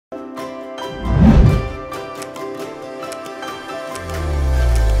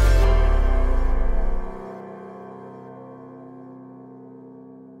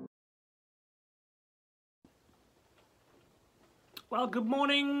Well, good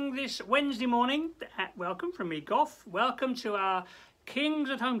morning this Wednesday morning. Welcome from me, Goff. Welcome to our Kings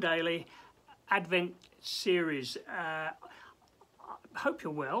at Home Daily Advent series. I hope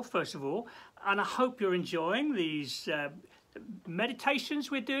you're well, first of all, and I hope you're enjoying these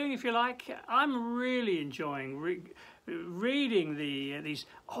meditations we're doing, if you like. I'm really enjoying reading these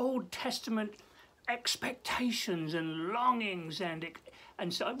Old Testament expectations and longings,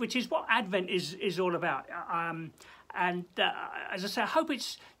 and so, which is what Advent is all about. As I say, I hope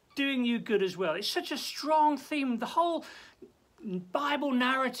it's doing you good as well. It's such a strong theme. The whole Bible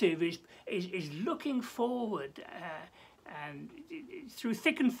narrative is looking forward and through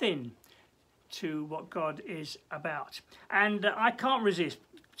thick and thin to what God is about. And I can't resist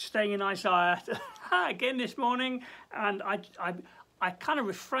staying in Isaiah again this morning. And I kind of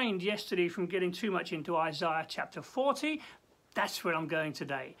refrained yesterday from getting too much into Isaiah chapter 40. That's where I'm going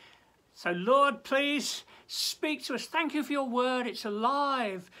today. So Lord, please speak to us. Thank you for your word. It's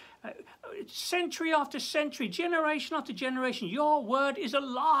alive. Century after century, generation after generation, your word is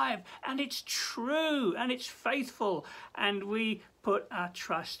alive and it's true and it's faithful. And we put our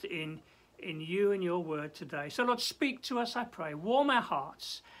trust in you and your word today. So Lord, speak to us, I pray. Warm our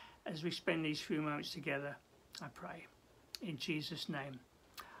hearts as we spend these few moments together, I pray. In Jesus' name,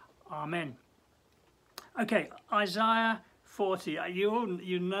 amen. Okay, Isaiah 40.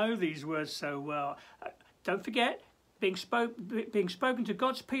 You know these words so well. Don't forget, being spoken to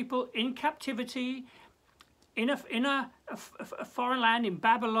God's people in captivity, in a foreign land, in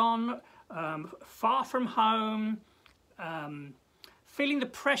Babylon, far from home, feeling the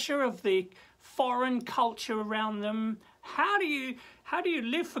pressure of the foreign culture around them. How do you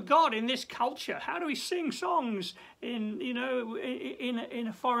live for God in this culture? How do we sing songs in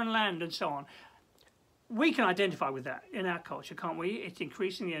a foreign land and so on? We can identify with that in our culture, can't we? It's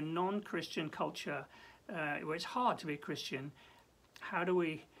increasingly a non-Christian culture where it's hard to be a Christian. How do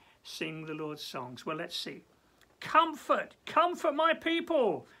we sing the Lord's songs? Well, let's see. Comfort, comfort my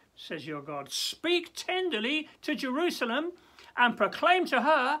people, says your God. Speak tenderly to Jerusalem and proclaim to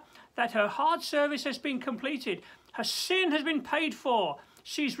her that her hard service has been completed. Her sin has been paid for.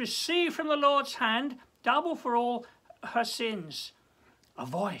 She's received from the Lord's hand double for all her sins. A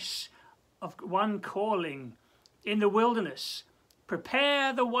voice of one calling in the wilderness,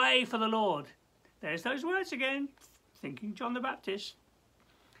 prepare the way for the Lord. There's those words again, thinking John the Baptist.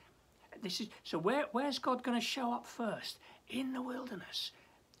 So where's God going to show up first? In the wilderness.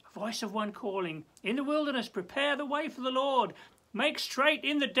 A voice of one calling in the wilderness, prepare the way for the Lord. Make straight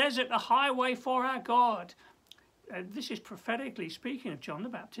in the desert a highway for our God. This is prophetically speaking of John the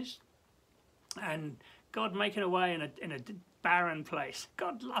Baptist and God making a way in a barren place.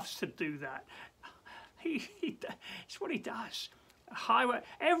 God loves to do that. It's what he does. A highway.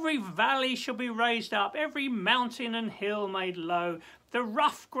 Every valley shall be raised up, every mountain and hill made low. The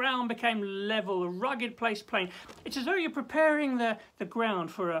rough ground became level, the rugged place plain. It's as though you're preparing the ground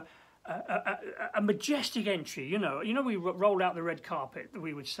for a majestic entry. You know, we roll out the red carpet,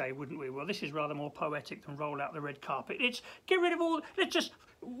 we would say, wouldn't we? Well, this is rather more poetic than roll out the red carpet. It's get rid of all. Let's just.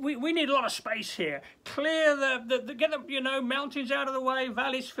 We need a lot of space here. Clear get the mountains out of the way,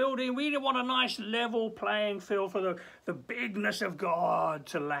 valleys filled in. We want a nice level playing field for the bigness of God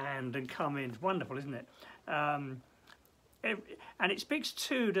to land and come in. It's wonderful, isn't it? And it speaks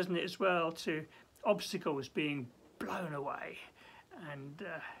too, doesn't it, as well, to obstacles being blown away and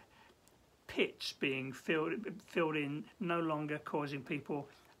pits being filled in, no longer causing people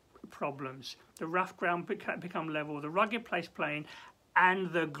problems. The rough ground become level, the rugged place plain,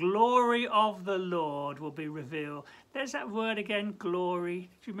 and the glory of the Lord will be revealed. There's that word again, glory.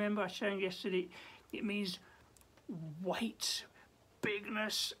 Do you remember I was showing yesterday? It means weight,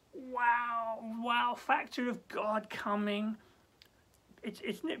 bigness, wow factor of God coming.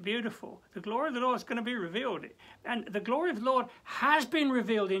 Isn't it beautiful? The glory of the Lord is going to be revealed. And the glory of the Lord has been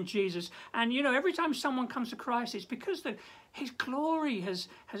revealed in Jesus. And, every time someone comes to Christ, it's because his glory has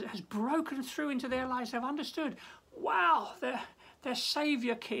broken through into their lives. They've understood, wow, their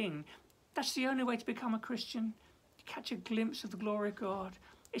Saviour King. That's the only way to become a Christian, to catch a glimpse of the glory of God.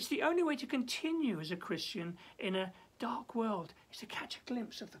 It's the only way to continue as a Christian in a dark world, is to catch a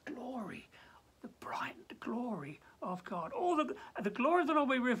glimpse of the glory, the glory of God. All the glory of the Lord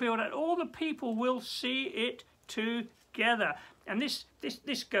will be revealed, and all the people will see it together. And this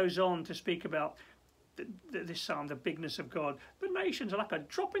goes on to speak about this psalm, the bigness of God. The nations are like a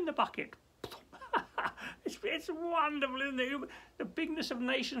drop in the bucket. It's wonderful, isn't it? The bigness of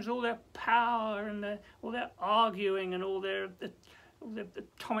nations, all their power and all their arguing and all their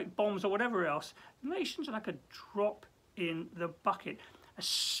atomic bombs or whatever else. Nations are like a drop in the bucket. A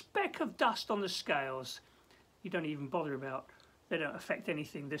speck of dust on the scales. You don't even bother about They don't affect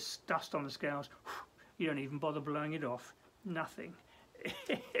anything. There's dust on the scales. You don't even bother blowing it off. Nothing.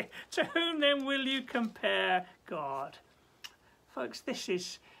 To whom then will you compare God? Folks, this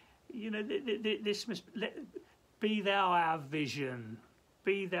is, you know, this must be thou our vision.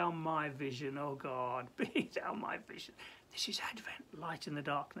 Be thou my vision, oh God. Be thou my vision. This is Advent, light in the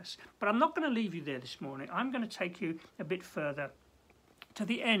darkness. But I'm not going to leave you there this morning. I'm going to take you a bit further to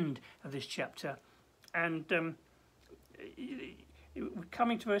the end of this chapter. And we're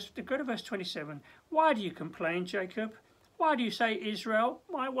coming to go to verse 27. Why do you complain, Jacob? Why do you say, Israel,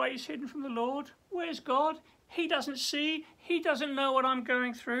 my way is hidden from the Lord? Where's God? He doesn't see. He doesn't know what I'm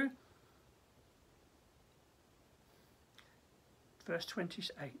going through. Verse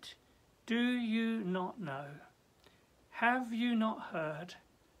 28. Do you not know? Have you not heard?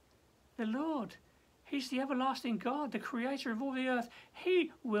 The Lord, he's the everlasting God, the creator of all the earth.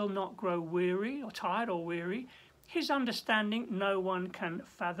 He will not grow weary or tired or weary. His understanding no one can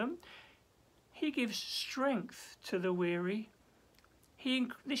fathom. He gives strength to the weary.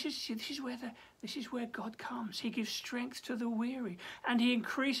 This is where God comes. He gives strength to the weary, and he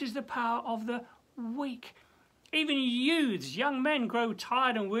increases the power of the weak. Even youths, young men grow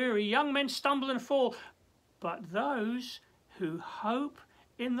tired and weary. Young men stumble and fall. But those who hope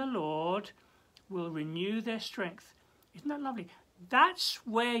in the Lord will renew their strength. Isn't that lovely? That's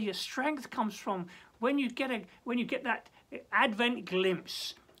where your strength comes from. When you get that Advent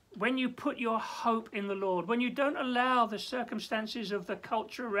glimpse, when you put your hope in the Lord, when you don't allow the circumstances of the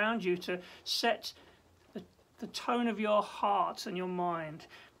culture around you to set the tone of your heart and your mind,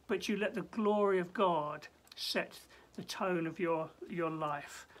 but you let the glory of God set the tone of your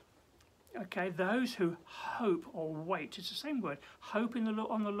life. Okay, those who hope or wait, it's the same word. Hope in the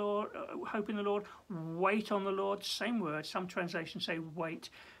Lord, hope in the Lord, wait on the Lord, same word. Some translations say wait.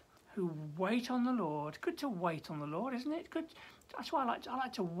 Who wait on the Lord. Good to wait on the Lord, isn't it? Good. That's why I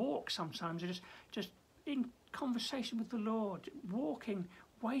like to walk sometimes, just in conversation with the Lord, walking,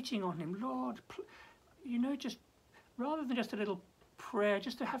 waiting on him. Lord, you know, just rather than just a little prayer,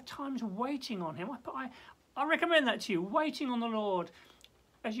 just to have times waiting on him. I recommend that to you, waiting on the Lord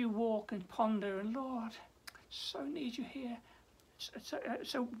as you walk and ponder, and Lord, so need you here.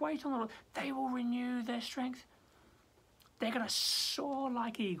 So wait on the Lord. They will renew their strength. They're going to soar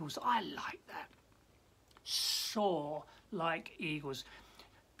like eagles. I like that. Soar like eagles.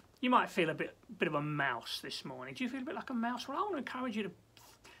 You might feel a bit of a mouse this morning. Do you feel a bit like a mouse? Well, I want to encourage you to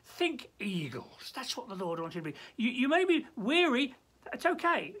think eagles. That's what the Lord wants you to be. You may be weary. It's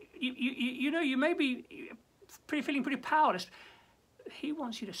okay. You know, you may be feeling pretty powerless. He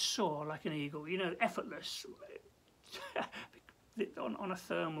wants you to soar like an eagle. You know, effortless on a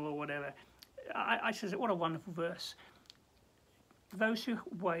thermal or whatever. I says, what a wonderful verse. Those who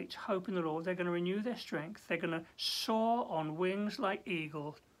wait, hope in the Lord, they're going to renew their strength. They're going to soar on wings like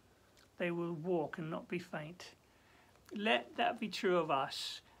eagles. They will walk and not be faint. Let that be true of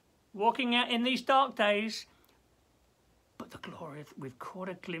us. Walking out in these dark days, but we've caught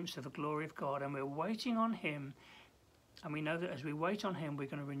a glimpse of the glory of God, and we're waiting on him. And we know that as we wait on him, we're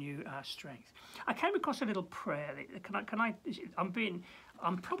going to renew our strength. I came across a little prayer.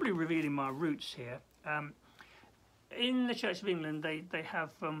 I'm probably revealing my roots here. In the Church of England, they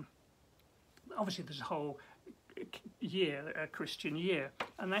have, obviously there's a whole year, a Christian year,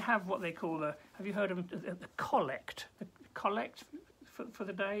 and they have what they call have you heard of the collect? The collect for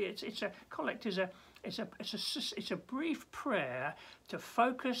the day. It's a collect is a brief prayer to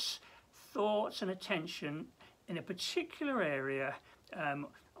focus thoughts and attention in a particular area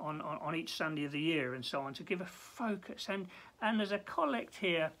on each Sunday of the year and so on, to give a focus. And there's a collect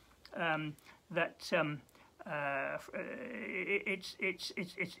here that.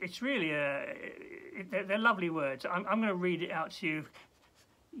 It's really they're lovely words. I'm going to read it out to you.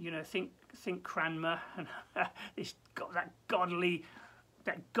 You know, think Cranmer and that godly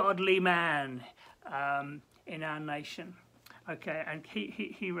man in our nation. Okay, and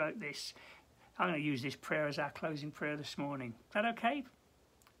he wrote this. I'm going to use this prayer as our closing prayer this morning. Is that okay?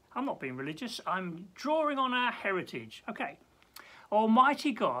 I'm not being religious. I'm drawing on our heritage. Okay.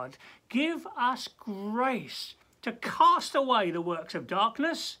 Almighty God, give us grace to cast away the works of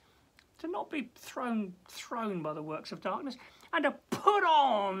darkness, to not be thrown by the works of darkness, and to put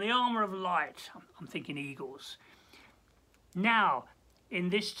on the armour of light. I'm thinking eagles. Now, in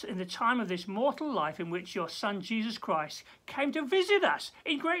the time of this mortal life in which your Son Jesus Christ came to visit us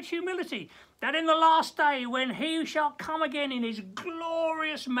in great humility, that in the last day, when he shall come again in his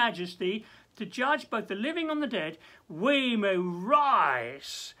glorious majesty, to judge both the living and the dead, we may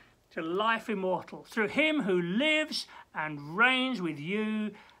rise to life immortal through him who lives and reigns with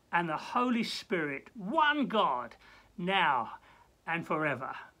you and the Holy Spirit, one God, now and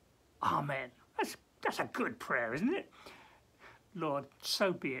forever. Amen. That's a good prayer, isn't it? Lord,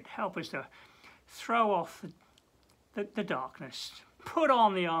 so be it. Help us to throw off the darkness, put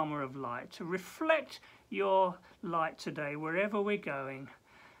on the armour of light, to reflect your light today wherever we're going,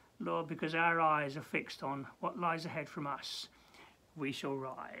 Lord, because our eyes are fixed on what lies ahead from us. We shall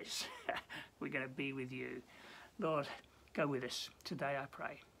rise. We're going to be with you. Lord, go with us today, I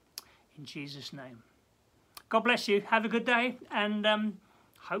pray. In Jesus' name. God bless you. Have a good day, and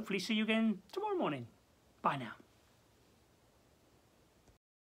hopefully see you again tomorrow morning. Bye now.